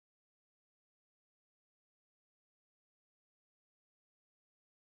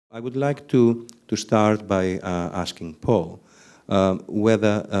I would like to start by asking Paul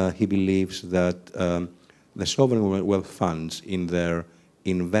whether he believes that the sovereign wealth funds in their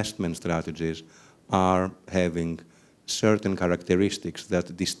investment strategies are having certain characteristics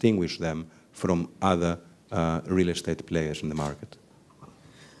that distinguish them from other real estate players in the market.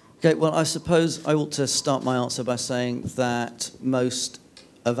 Okay, well, I suppose I ought to start my answer by saying that most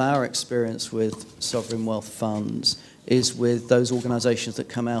of our experience with sovereign wealth funds is with those organisations that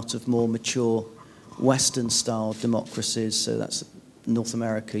come out of more mature Western-style democracies, so that's North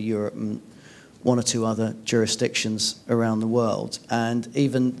America, Europe, and one or two other jurisdictions around the world. And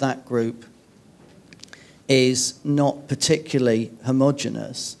even that group is not particularly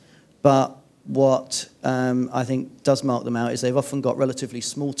homogenous, but what I think does mark them out is they've often got relatively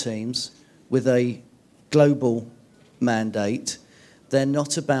small teams with a global mandate. They're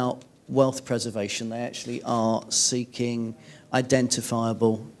not about wealth preservation. They actually are seeking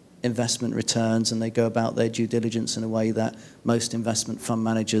identifiable investment returns, and they go about their due diligence in a way that most investment fund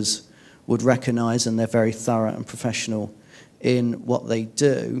managers would recognise, and they're very thorough and professional in what they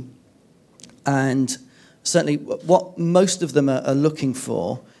do. And certainly what most of them are looking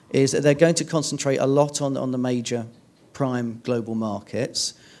for is that they're going to concentrate a lot on the major prime global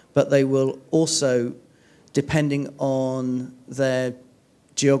markets, but they will also, depending on their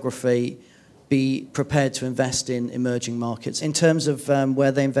geography, be prepared to invest in emerging markets. In terms of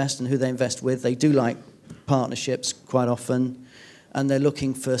where they invest and who they invest with, they do like partnerships quite often, and they're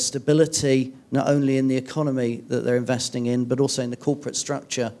looking for stability not only in the economy that they're investing in, but also in the corporate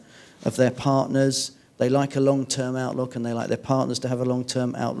structure of their partners. They like a long-term outlook, and they like their partners to have a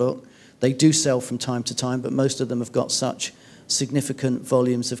long-term outlook. They do sell from time to time, but most of them have got such significant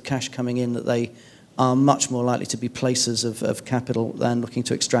volumes of cash coming in that they are much more likely to be placers of capital than looking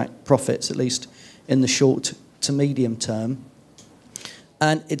to extract profits, at least in the short to medium term.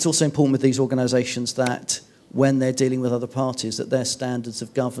 And it's also important with these organisations that when they're dealing with other parties, that their standards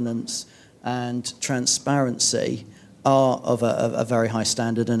of governance and transparency are of a very high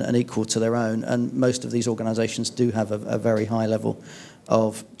standard and equal to their own. And most of these organisations do have a very high level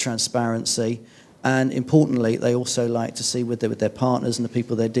of transparency. And importantly, they also like to see with their partners and the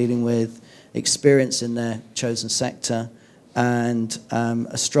people they're dealing with experience in their chosen sector and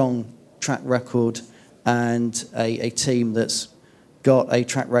a strong track record and a team that's got a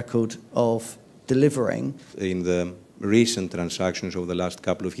track record of delivering. In the recent transactions over the last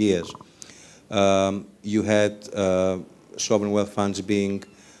couple of years, you had sovereign wealth funds being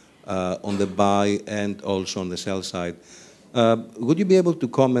on the buy and also on the sell side. Would you be able to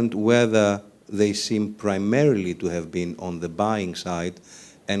comment whether they seem primarily to have been on the buying side,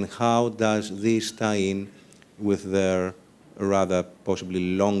 and how does this tie in with their rather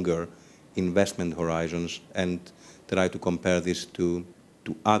possibly longer investment horizons, and try to compare this to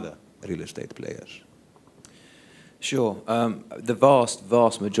other real estate players? Sure. The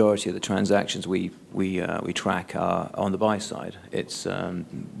vast majority of the transactions we track are on the buy side. It's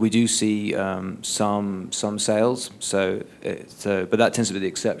we do see some sales, but that tends to be the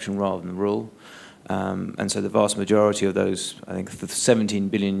exception rather than the rule. And so the vast majority of those, I think, the 17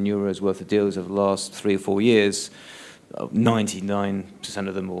 billion euros worth of deals over the last 3 or 4 years, 99%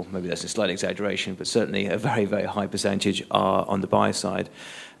 of them, or maybe that's a slight exaggeration, but certainly a very, very high percentage are on the buy side.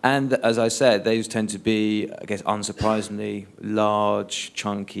 And as I said, those tend to be, I guess, unsurprisingly, large,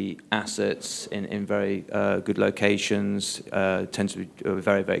 chunky assets in very good locations, tend to be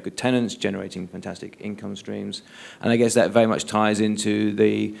very, very good tenants, generating fantastic income streams. And I guess that very much ties into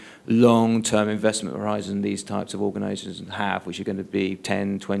the long-term investment horizon these types of organizations have, which are going to be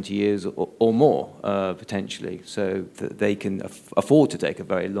 10, 20 years or more, potentially. So that they can afford to take a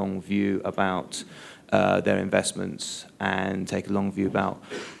very long view about their investments and take a long view about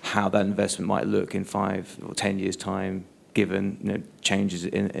how that investment might look in 5 or 10 years' time, given changes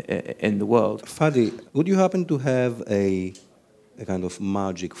in the world. Fadi, would you happen to have a kind of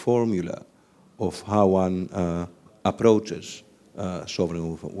magic formula of how one approaches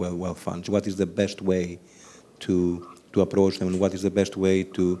sovereign wealth funds? What is the best way to approach them, and what is the best way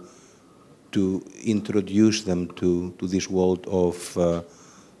to introduce them to this world of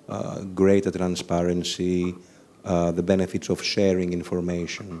greater transparency, the benefits of sharing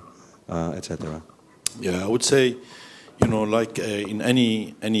information, etc.? Yeah, I would say, like in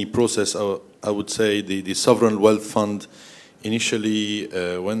any process, I would say the sovereign wealth fund, initially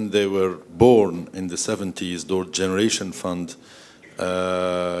when they were born in the 70s, the generation fund,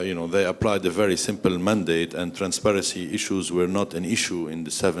 they applied a very simple mandate, and transparency issues were not an issue in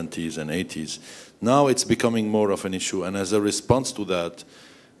the 70s and 80s. Now it's becoming more of an issue, and as a response to that,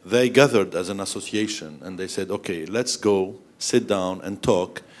 they gathered as an association and they said, okay, let's go sit down and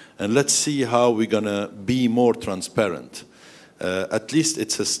talk and let's see how we're going to be more transparent. At least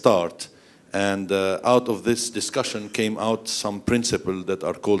it's a start. And out of this discussion came out some principles that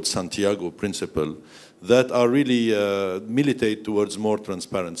are called Santiago Principle that are really militate towards more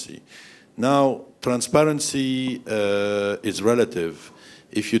transparency. Now, transparency is relative.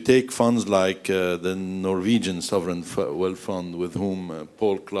 If you take funds like the Norwegian Sovereign Wealth Fund, with whom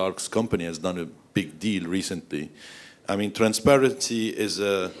Paul Clark's company has done a big deal recently, I mean, transparency is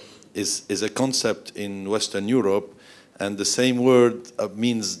a concept in Western Europe, and the same word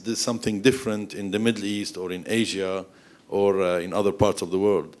means something different in the Middle East or in Asia or in other parts of the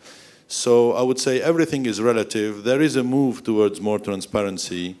world. So I would say everything is relative. There is a move towards more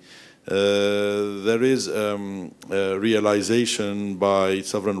transparency. There is a realization by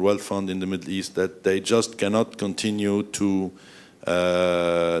sovereign wealth fund in the Middle East that they just cannot continue to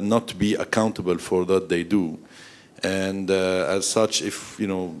not be accountable for what they do. And as such, if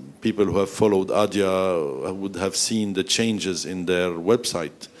people who have followed ADIA would have seen the changes in their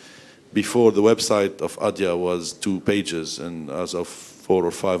website. Before, the website of ADIA was 2 pages, and as of 4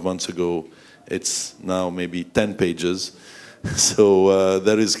 or 5 months ago, it's now maybe 10 pages. So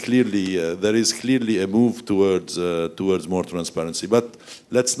there is clearly a move towards more transparency. But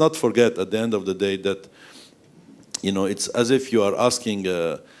let's not forget, at the end of the day, that it's as if you are asking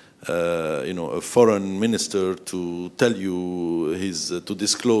a foreign minister to tell you to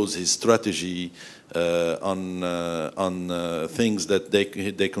disclose his strategy on things that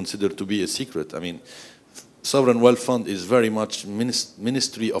they consider to be a secret. I mean, sovereign wealth fund is very much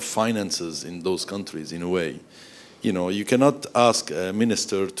Ministry of Finances in those countries, in a way. You cannot ask a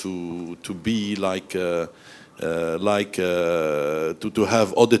minister to be to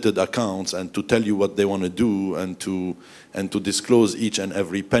have audited accounts and to tell you what they want to do and to disclose each and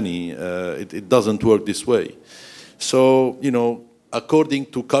every penny. It doesn't work this way. So, according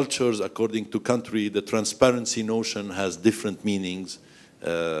to cultures, according to country, the transparency notion has different meanings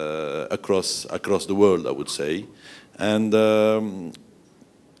across the world, I would say. And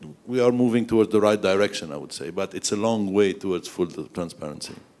we are moving towards the right direction, I would say, but it's a long way towards full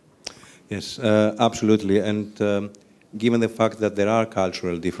transparency. Yes, absolutely. And given the fact that there are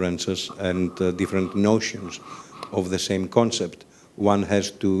cultural differences and different notions of the same concept, one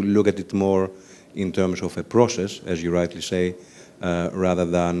has to look at it more in terms of a process, as you rightly say, rather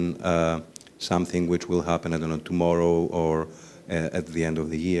than something which will happen, I don't know, tomorrow or at the end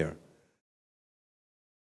of the year.